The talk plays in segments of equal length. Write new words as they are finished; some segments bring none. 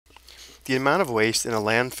The amount of waste in a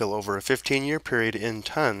landfill over a 15-year period in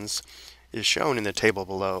tons is shown in the table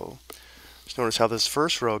below. So notice how this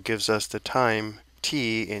first row gives us the time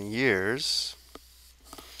t in years,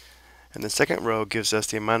 and the second row gives us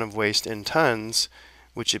the amount of waste in tons,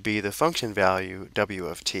 which would be the function value w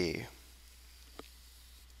of t.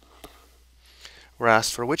 We're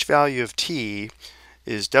asked for which value of t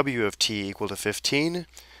is w of t equal to 15,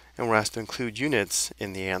 and we're asked to include units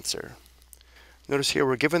in the answer. Notice here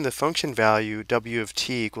we're given the function value w of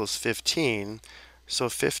t equals 15, so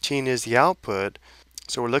 15 is the output,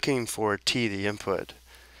 so we're looking for t, the input.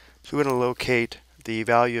 So we're going to locate the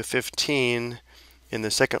value of 15 in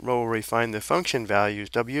the second row where we find the function values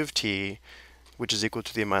w of t, which is equal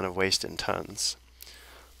to the amount of waste in tons.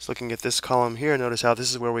 So looking at this column here, notice how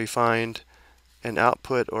this is where we find an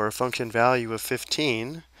output or a function value of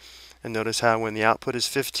 15, and notice how when the output is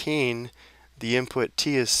 15, the input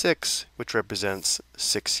t is 6, which represents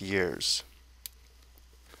 6 years.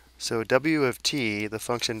 So w of t, the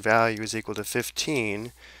function value, is equal to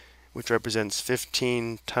 15, which represents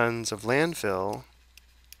 15 tons of landfill,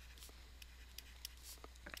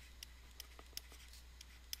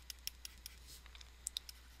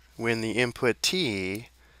 when the input t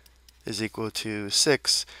is equal to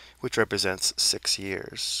 6, which represents 6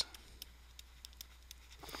 years.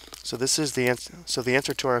 So this is the answer. So the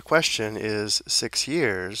answer to our question is 6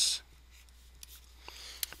 years.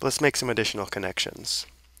 But let's make some additional connections.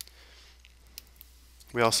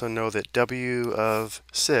 We also know that w of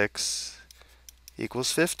 6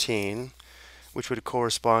 equals 15, which would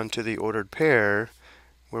correspond to the ordered pair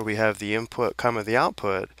where we have the input comma the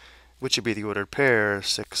output, which would be the ordered pair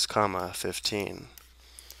 6 comma 15.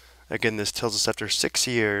 Again, this tells us after 6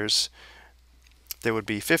 years there would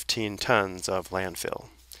be 15 tons of landfill.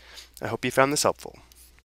 I hope you found this helpful.